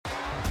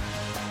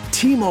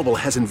T-Mobile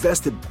has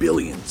invested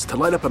billions to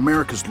light up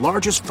America's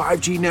largest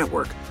 5G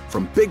network,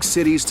 from big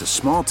cities to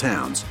small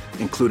towns,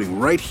 including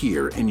right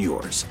here in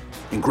yours.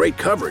 And great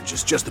coverage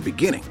is just the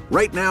beginning.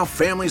 Right now,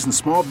 families and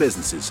small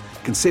businesses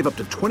can save up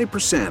to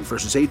 20%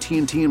 versus AT&T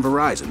and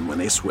Verizon when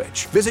they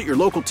switch. Visit your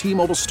local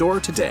T-Mobile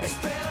store today.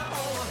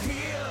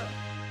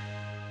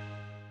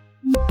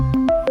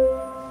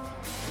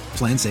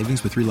 Plan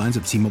savings with 3 lines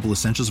of T-Mobile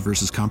Essentials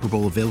versus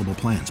comparable available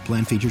plans.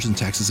 Plan features and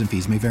taxes and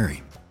fees may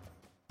vary.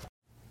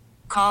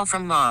 Call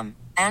from mom.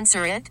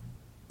 Answer it.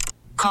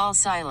 Call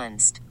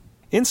silenced.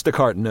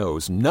 Instacart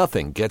knows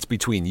nothing gets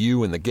between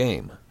you and the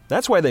game.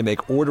 That's why they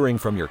make ordering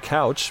from your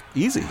couch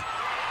easy.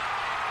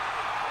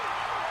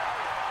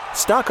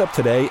 Stock up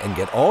today and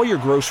get all your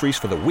groceries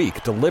for the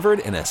week delivered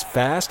in as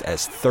fast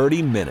as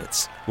 30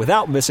 minutes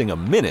without missing a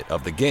minute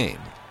of the game.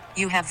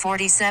 You have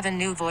 47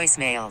 new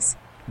voicemails.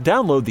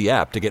 Download the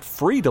app to get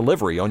free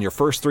delivery on your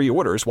first 3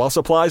 orders while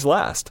supplies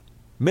last.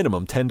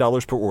 Minimum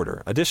 $10 per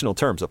order. Additional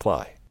terms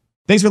apply.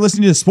 Thanks for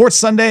listening to Sports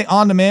Sunday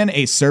On Demand,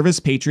 a Service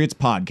Patriots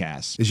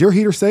podcast. Is your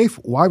heater safe?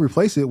 Why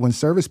replace it when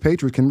Service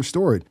Patriots can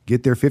restore it?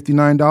 Get their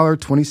 $59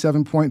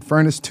 27-point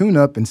furnace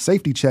tune-up and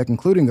safety check,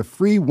 including a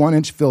free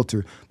 1-inch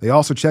filter. They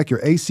also check your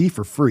AC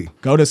for free.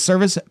 Go to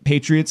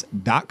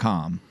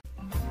ServicePatriots.com.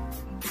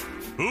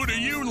 Who do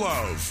you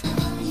love?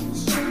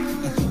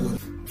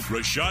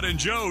 Rashad and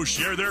Joe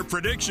share their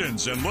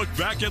predictions and look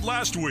back at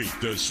last week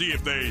to see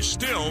if they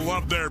still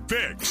love their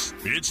picks.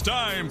 It's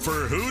time for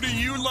Who Do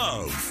You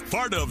Love?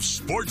 Part of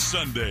Sports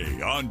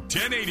Sunday on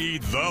 1080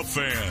 The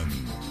Fan.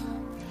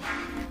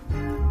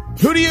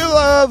 Who do you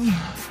love?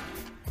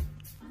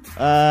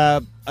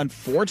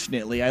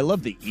 Unfortunately, I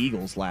love the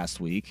Eagles last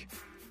week.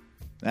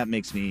 That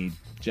makes me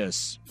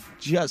just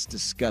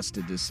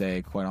disgusted to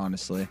say, quite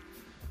honestly.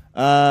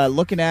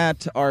 Looking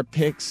at our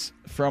picks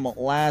from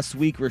last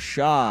week,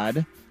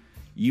 Rashad,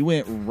 you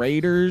went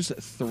Raiders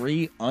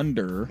 3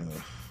 under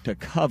to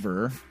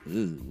cover.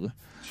 Ooh.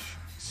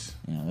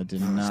 Yeah, that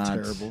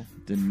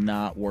did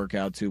not work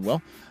out too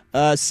well.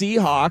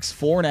 Seahawks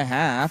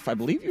 4.5. I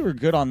believe you were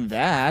good on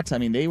that. I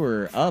mean, they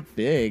were up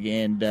big.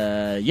 And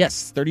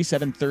yes,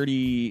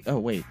 37-30. Oh,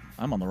 wait.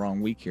 I'm on the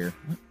wrong week here.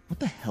 What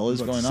the hell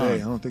is going on? I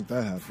don't think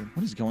that happened.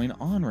 What is going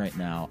on right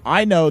now?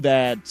 I know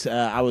that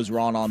I was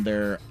wrong on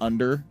their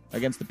under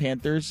against the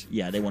Panthers.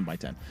 Yeah, they won by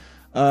 10.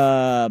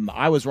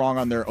 I was wrong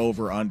on their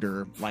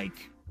over-under, like,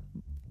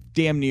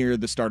 damn near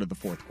the start of the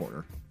fourth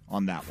quarter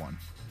on that one.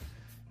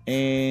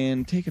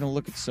 And taking a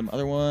look at some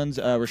other ones.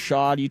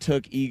 Rashad, you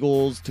took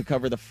Eagles to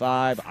cover the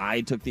 5.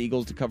 I took the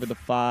Eagles to cover the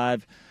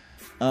 5.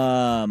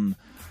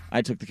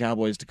 I took the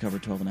Cowboys to cover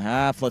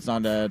 12.5. Let's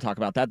not talk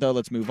about that, though.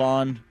 Let's move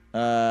on.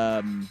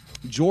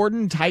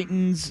 Jordan,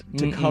 Titans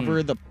to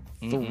cover the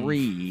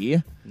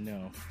 3.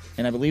 No.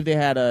 And I believe they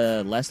had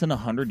less than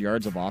 100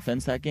 yards of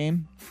offense that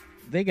game.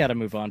 They got to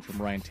move on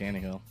from Ryan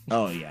Tannehill.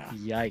 Oh, yeah.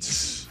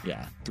 Yikes.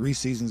 Yeah. 3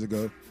 seasons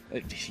ago.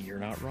 You're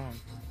not wrong.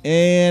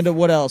 And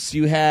what else?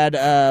 You had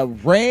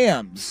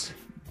Rams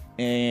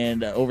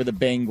and over the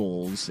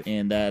Bengals,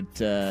 and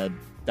that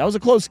was a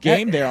close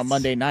game there on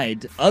Monday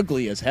night.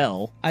 Ugly as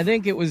hell. I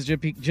think it was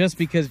just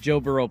because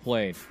Joe Burrow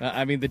played.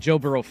 I mean, the Joe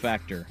Burrow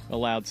factor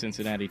allowed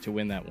Cincinnati to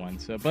win that one.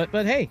 So, but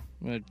hey,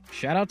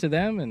 shout out to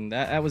them, and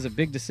that was a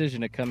big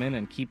decision to come in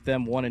and keep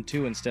them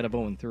 1-2 instead of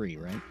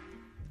 0-3, right?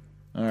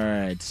 All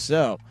right,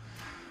 so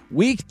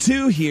week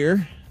 2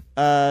 here.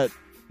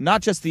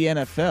 Not just the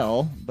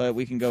NFL, but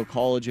we can go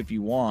college if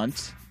you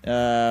want.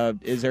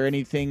 Is there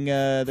anything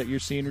that you're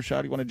seeing,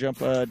 Rashad, you want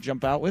to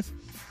jump out with?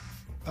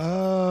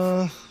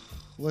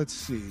 Let's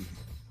see.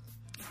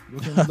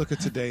 Look at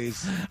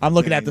today's. I'm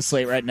looking at the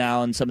slate right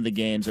now, and some of the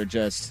games are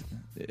just.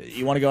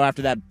 You want to go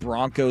after that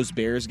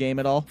Broncos-Bears game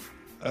at all?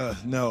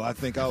 No, I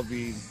think I'll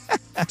be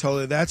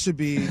totally. That's a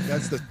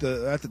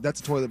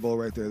toilet bowl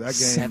right there. That game.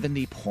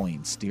 70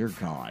 points, dear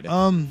God.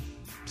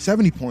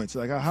 70 points.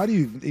 Like, how do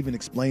you even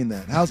explain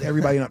that? How's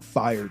everybody not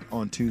fired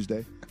on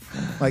Tuesday?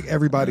 Like,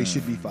 everybody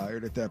should be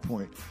fired at that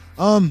point.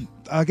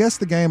 I guess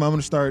the game I'm going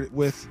to start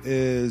with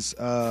is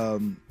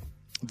the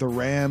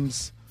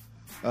Rams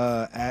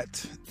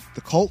at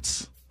the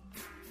Colts.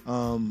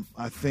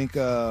 I think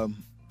the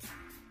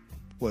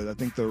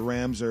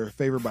Rams are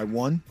favored by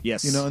 1.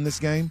 Yes, in this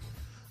game.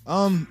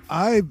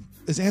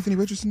 Is Anthony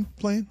Richardson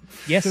playing?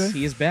 Yes, today?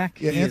 he is back.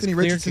 Yeah, Anthony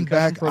Richardson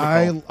back.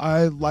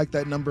 I like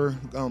that number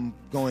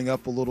going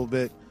up a little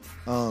bit.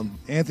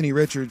 Anthony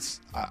Richards,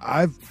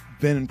 I've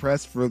been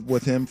impressed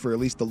with him for at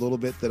least a little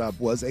bit that I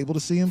was able to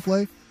see him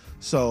play.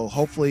 So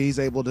hopefully he's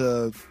able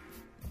to,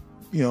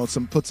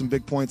 put some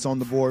big points on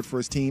the board for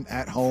his team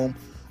at home.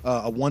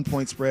 A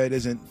 1-point spread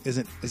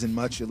isn't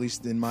much, at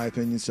least in my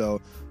opinion.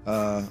 So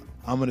I'm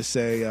going to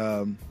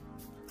say.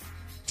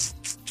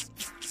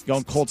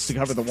 Going Colts to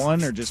cover the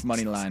 1 or just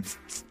money line?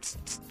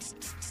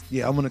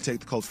 Yeah, I'm going to take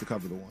the Colts to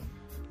cover the 1.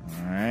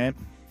 All right.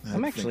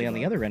 I'm actually on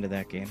the other end of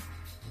that game.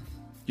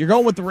 You're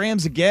going with the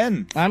Rams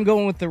again. I'm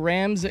going with the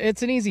Rams.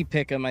 It's an easy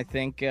pick 'em, I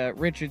think.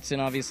 Richardson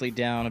obviously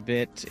down a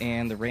bit,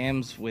 and the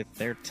Rams with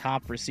their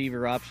top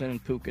receiver option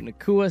and Puka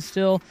Nacua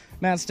still.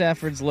 Matt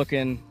Stafford's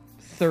looking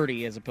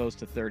 30 as opposed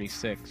to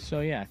 36.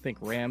 So, yeah, I think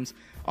Rams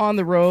on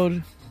the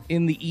road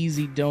in the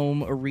Easy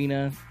Dome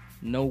Arena.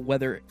 No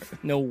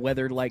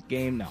weather-like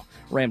game. No,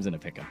 Rams in a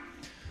pick 'em.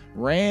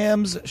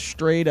 Rams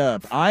straight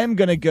up. I'm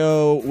going to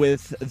go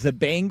with the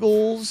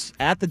Bengals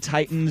at the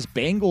Titans.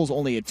 Bengals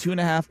only a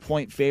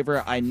 2.5-point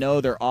favorite. I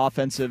know their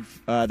offense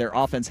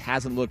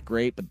hasn't looked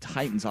great, but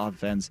Titans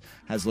offense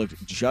has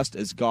looked just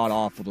as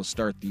god-awful to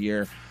start the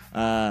year.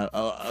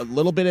 A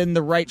little bit in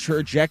the right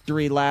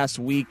trajectory last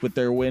week with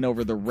their win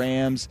over the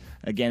Rams.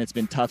 Again, it's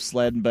been tough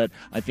sledding, but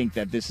I think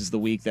that this is the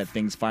week that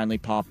things finally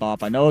pop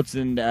off. I know it's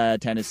in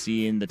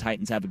Tennessee, and the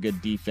Titans have a good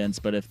defense,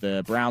 but if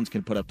the Browns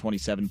can put up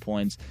 27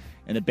 points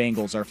and the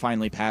Bengals are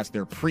finally past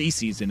their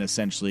preseason,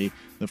 essentially,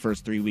 the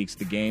first 3 weeks of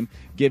the game,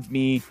 give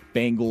me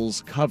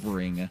Bengals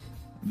covering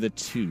the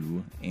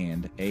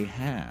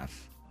 2.5.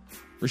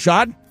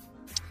 Rashad,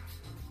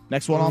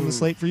 next one on the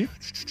slate for you?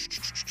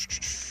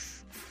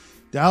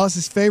 Dallas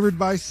is favored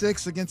by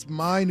 6 against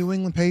my New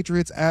England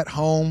Patriots at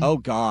home. Oh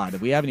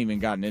God, we haven't even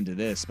gotten into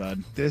this,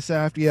 bud.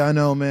 Yeah, I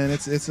know, man.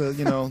 It's a it's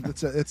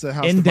a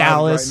house in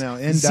Dallas right now.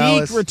 In Zeke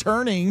Dallas,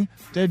 returning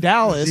to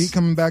Dallas. Zeke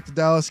coming back to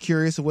Dallas.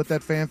 Curious of what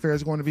that fanfare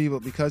is going to be,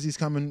 but because he's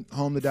coming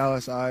home to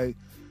Dallas, I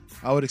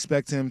would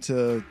expect him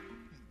to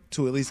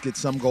at least get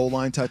some goal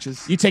line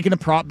touches. You taking a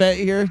prop bet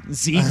here,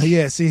 Zeke?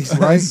 Yeah, see,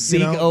 right?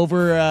 Zeke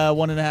over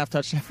 1.5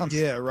 touchdowns.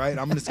 Yeah, right.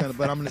 I'm gonna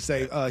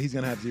say he's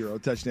gonna have 0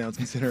 touchdowns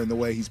considering the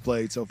way he's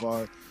played so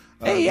far.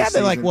 Hey, he had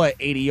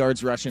 80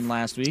 yards rushing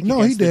last week. No,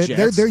 he did.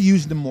 The They're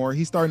using him more.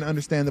 He's starting to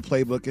understand the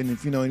playbook, and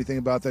if you know anything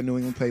about that New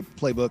England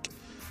playbook,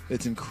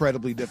 it's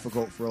incredibly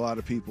difficult for a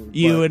lot people.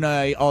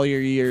 And all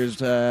your years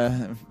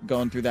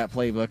going through that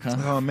playbook, huh?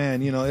 Oh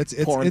man, it's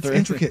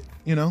intricate.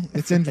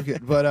 It's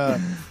intricate.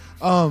 But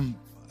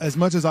as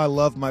much as I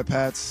love my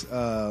Pats,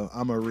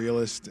 I'm a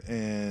realist,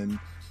 and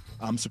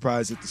I'm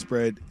surprised that the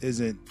spread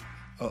isn't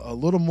a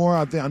little more.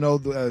 I know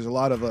there's a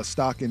lot of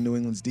stock in New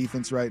England's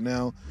defense right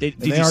now.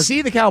 Did you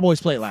see the Cowboys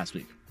play last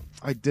week?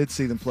 I did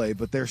see them play,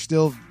 but they're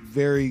still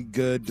very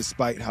good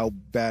despite how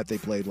bad they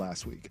played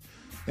last week.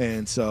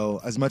 And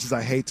so as much as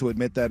I hate to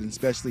admit that, and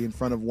especially in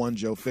front of one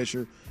Joe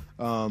Fisher,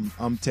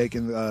 I'm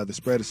taking the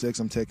spread of 6.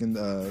 I'm taking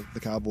the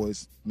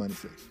Cowboys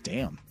 -6.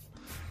 Damn.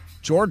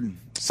 Jordan,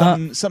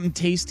 something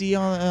tasty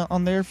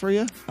on there for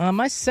you?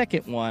 My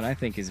second one, I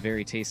think, is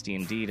very tasty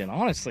indeed, and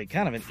honestly,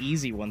 kind of an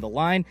easy one. The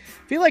line,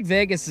 I feel like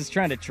Vegas is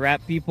trying to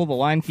trap people. The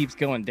line keeps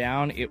going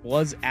down. It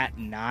was at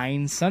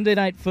 9. Sunday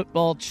Night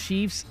Football,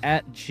 Chiefs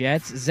at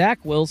Jets.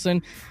 Zach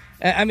Wilson,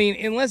 I mean,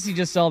 unless he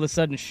just all of a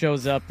sudden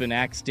shows up and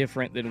acts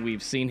different than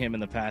we've seen him in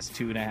the past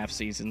 2.5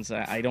 seasons,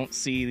 I don't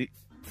see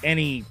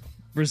any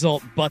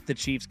result but the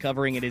Chiefs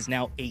covering. It is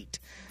now 8.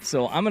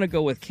 So I'm going to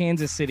go with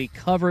Kansas City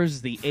covers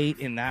the 8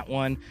 in that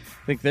one.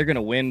 I think they're going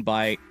to win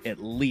by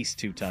at least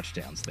 2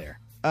 touchdowns there.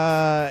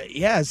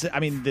 Yes. I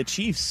mean, the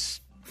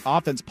Chiefs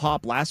offense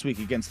popped last week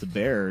against the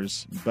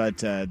Bears, but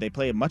they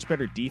play a much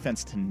better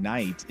defense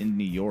tonight in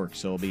New York.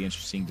 So it'll be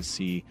interesting to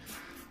see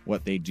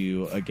what they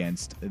do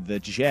against the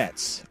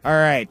Jets. All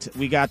right.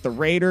 We got the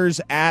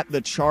Raiders at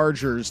the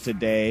Chargers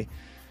today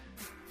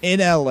in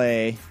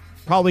LA.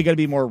 Probably going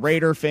to be more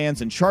Raider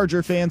fans and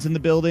Charger fans in the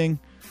building.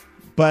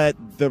 But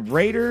the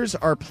Raiders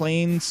are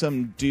playing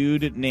some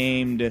dude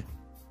named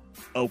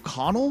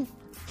O'Connell.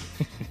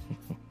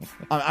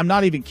 I'm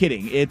not even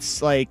kidding.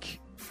 It's like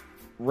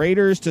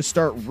Raiders to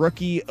start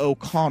rookie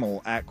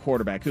O'Connell at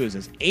quarterback. Who is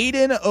this?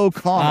 Aiden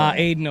O'Connell.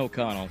 Aiden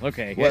O'Connell.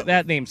 Okay. What?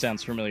 That name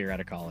sounds familiar out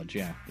of college,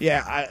 yeah.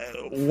 Yeah.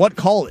 What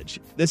college?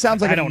 This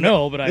sounds like I don't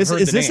know, but I've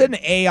heard Is the this name. an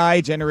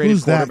AI-generated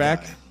Who's that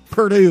quarterback? guy?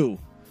 Purdue.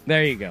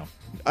 There you go.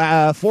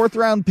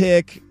 4th-round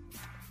pick.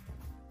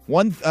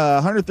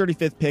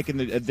 135th pick in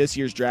this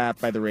year's draft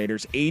by the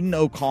Raiders. Aiden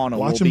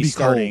O'Connell will be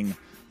starting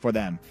for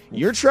them.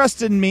 You're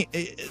trusting me.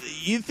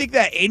 You think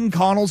that Aiden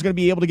Connell's going to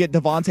be able to get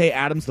Devontae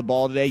Adams the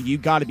ball today? You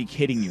got to be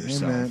kidding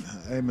yourself.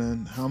 Hey,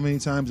 man. How many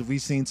times have we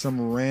seen some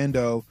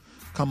rando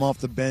come off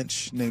the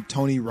bench named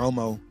Tony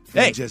Romo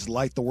and just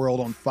light the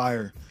world on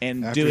fire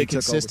and do it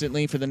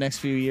consistently for the next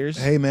few years?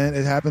 Hey, man,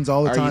 it happens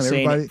all the time. Are you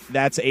saying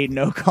that's Aiden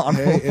O'Connell?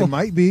 Hey, it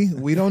might be.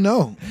 We don't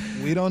know.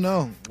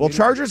 Well,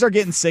 Chargers are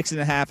getting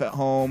 6.5 at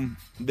home.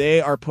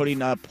 They are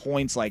putting up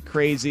points like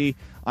crazy.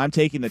 I'm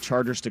taking the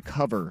Chargers to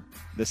cover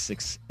the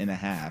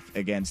 6.5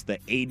 against the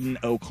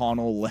Aiden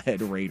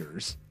O'Connell-led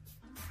Raiders.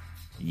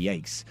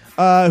 Yikes.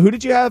 Who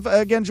did you have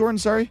again, Jordan?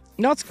 Sorry?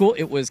 No, it's cool.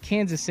 It was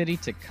Kansas City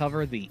to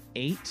cover the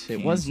 8.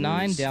 It was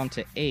 9 down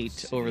to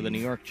 8 over the New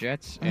York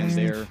Jets, and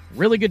they're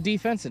really good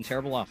defense and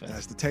terrible offense.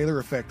 That's the Taylor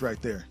effect right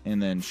there.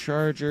 And then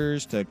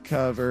Chargers to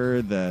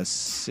cover the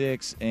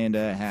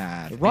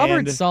 6.5.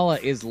 Robert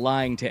Saleh is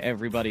lying to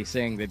everybody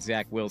saying that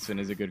Zach Wilson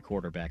is a good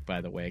quarterback,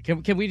 by the way.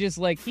 Can we just,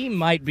 he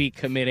might be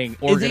committing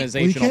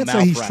organizational malpractice.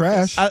 Say he's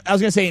trash. I was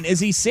going to say, is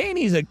he saying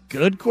he's a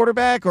good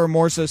quarterback or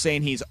more so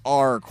saying he's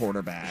our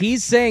quarterback?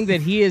 He's saying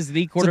that he is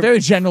the It's a quarterback. very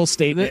general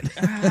statement.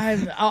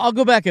 I'll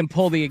go back and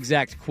pull the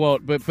exact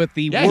quote, but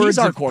the words he's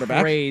our of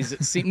quarterback.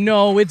 praise.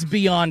 No, it's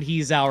beyond.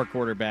 He's our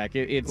quarterback.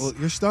 It's Well,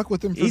 you're stuck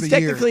with him for He's the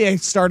year. technically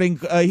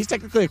he's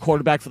technically a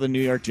quarterback for the New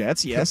York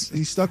Jets. Yes.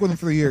 He's stuck with him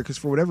for the year because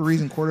for whatever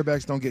reason,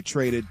 quarterbacks don't get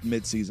traded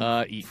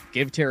midseason.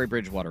 give Terry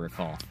Bridgewater a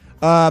call.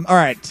 All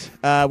right.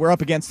 We're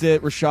up against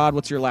it. Rashad,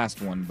 what's your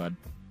last one, bud?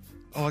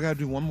 Oh, I got to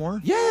do one more?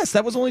 Yes,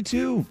 that was only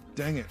 2.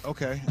 Dang it.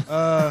 Okay.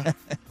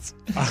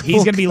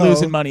 He's going to be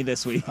losing money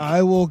this week.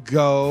 I will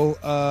go.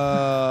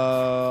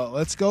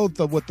 Let's go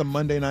with the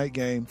Monday night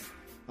game.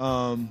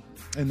 And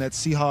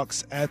that's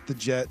Seahawks at the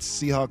Jets.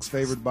 Seahawks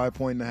favored by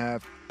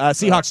 1.5.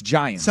 Seahawks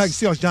Giants.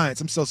 Seahawks Giants.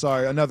 I'm so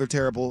sorry. Another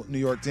terrible New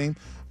York team.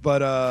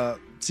 But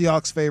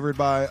Seahawks favored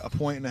by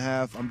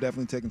 1.5. I'm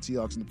definitely taking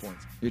Seahawks in the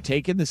points. You're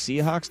taking the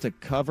Seahawks to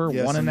cover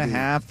Yes,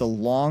 1.5. The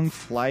long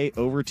flight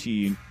over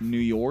to New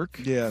York.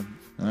 Yeah.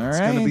 All It's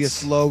right. going to be a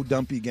slow,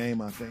 dumpy game,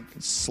 I think.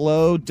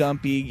 Slow,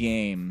 dumpy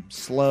game.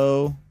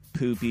 Slow,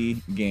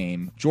 poopy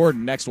game.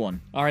 Jordan, next one.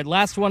 All right,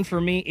 last one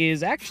for me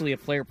is actually a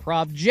player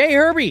prop. Jay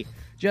Herbie.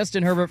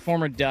 Justin Herbert,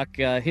 former Duck,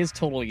 his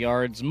total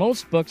yards.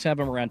 Most books have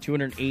him around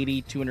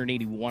 280,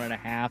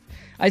 281.5.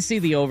 I see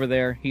the over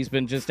there. He's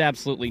been just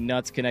absolutely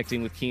nuts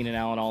connecting with Keenan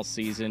Allen all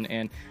season.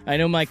 And I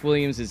know Mike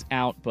Williams is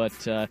out, but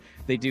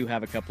they do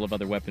have a couple of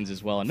other weapons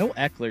as well. And no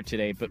Eckler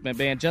today, but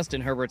man,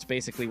 Justin Herbert's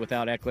basically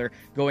without Eckler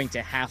going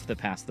to have to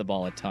pass the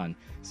ball a ton.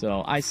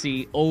 So I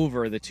see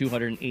over the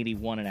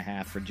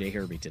 281.5 for Jay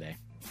Herbie today.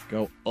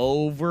 Go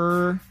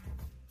over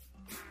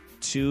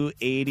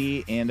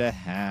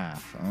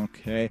 280.5.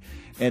 Okay.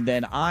 And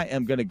then I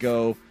am going to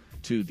go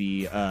to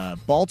the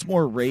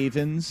Baltimore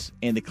Ravens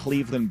and the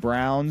Cleveland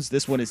Browns.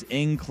 This one is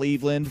in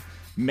Cleveland.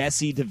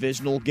 Messy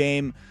divisional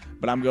game,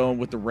 but I'm going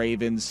with the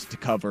Ravens to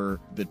cover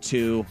the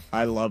 2.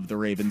 I love the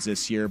Ravens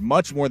this year,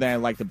 much more than I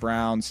like the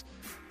Browns.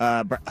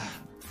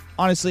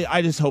 Honestly,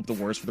 I just hope the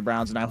worst for the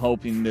Browns, and I'm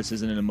hoping this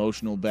isn't an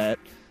emotional bet.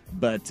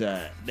 But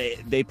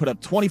they put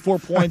up 24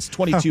 points,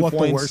 22 What,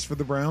 points. the worst for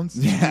the Browns?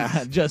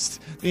 Yeah,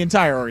 just the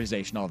entire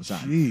organization all the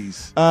time.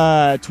 Jeez.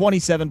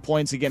 27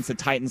 points against the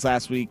Titans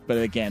last week, but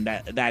again,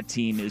 that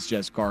team is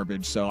just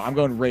garbage. So I'm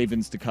going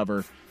Ravens to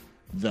cover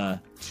the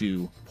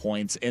 2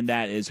 points, and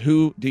that is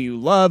Who Do You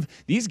Love?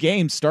 These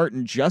games start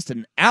in just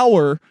an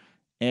hour,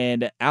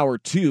 and hour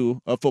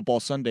 2 of Football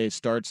Sunday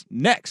starts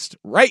next,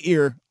 right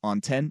here on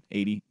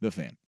 1080 The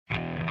Fan.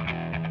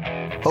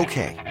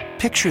 Okay,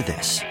 picture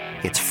this.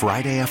 It's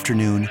Friday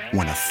afternoon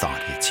when a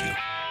thought hits you.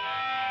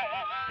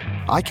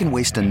 I can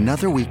waste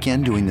another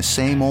weekend doing the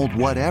same old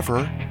whatever,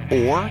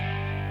 or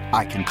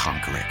I can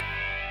conquer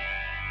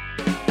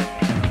it.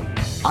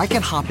 I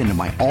can hop into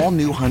my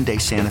all-new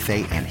Hyundai Santa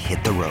Fe and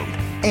hit the road.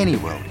 Any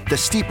road. The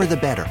steeper, the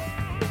better.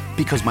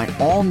 Because my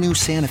all-new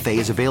Santa Fe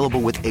is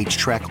available with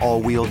H-Track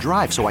all-wheel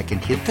drive, so I can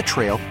hit the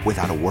trail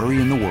without a worry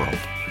in the world.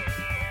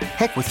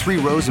 Heck, with 3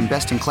 rows and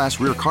best-in-class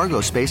rear cargo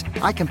space,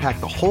 I can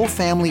pack the whole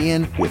family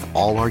in with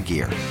all our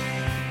gear.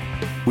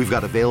 We've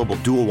got available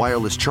dual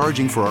wireless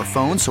charging for our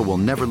phones, so we'll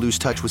never lose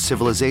touch with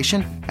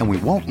civilization, and we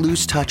won't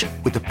lose touch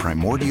with the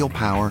primordial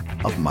power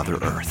of Mother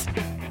Earth.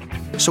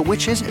 So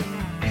which is it?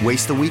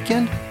 Waste the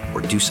weekend or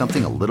do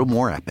something a little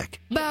more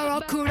epic?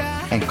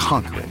 And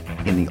conquer it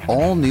in the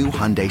all-new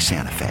Hyundai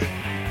Santa Fe.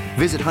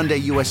 Visit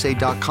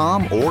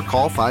HyundaiUSA.com or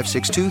call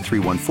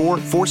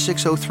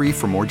 562-314-4603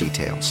 for more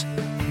details.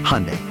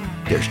 Hyundai,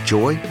 there's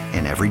joy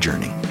in every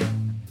journey.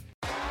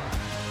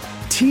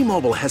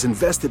 T-Mobile has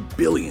invested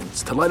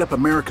billions to light up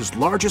America's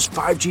largest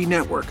 5G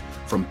network,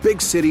 from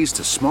big cities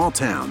to small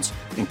towns,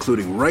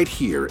 including right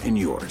here in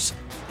yours.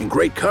 And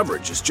great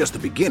coverage is just the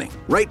beginning.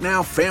 Right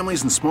now,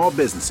 families and small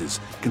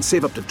businesses can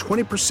save up to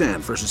 20%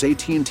 versus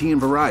AT&T and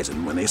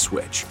Verizon when they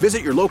switch.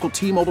 Visit your local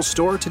T-Mobile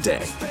store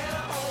today.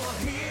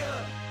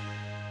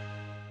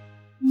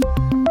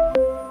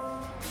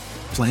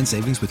 Plan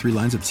savings with 3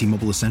 lines of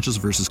T-Mobile Essentials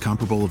versus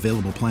comparable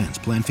available plans.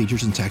 Plan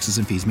features and taxes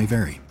and fees may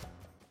vary.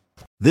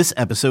 This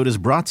episode is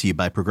brought to you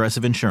by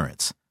Progressive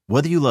Insurance.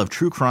 Whether you love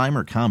true crime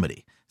or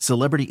comedy,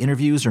 celebrity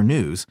interviews or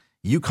news,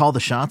 you call the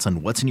shots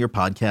on what's in your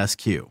podcast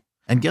queue.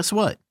 And guess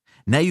what?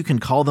 Now you can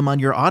call them on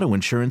your auto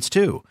insurance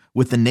too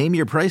with the Name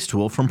Your Price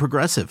tool from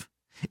Progressive.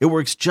 It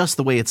works just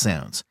the way it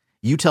sounds.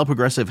 You tell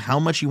Progressive how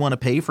much you want to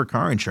pay for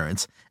car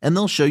insurance, and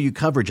they'll show you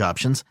coverage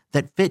options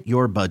that fit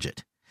your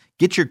budget.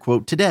 Get your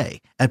quote today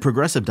at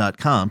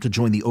Progressive.com to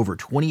join the over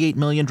 28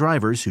 million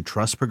drivers who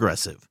trust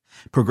Progressive.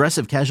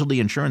 Progressive Casualty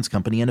Insurance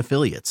Company and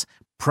Affiliates.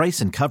 Price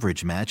and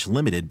coverage match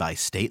limited by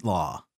state law.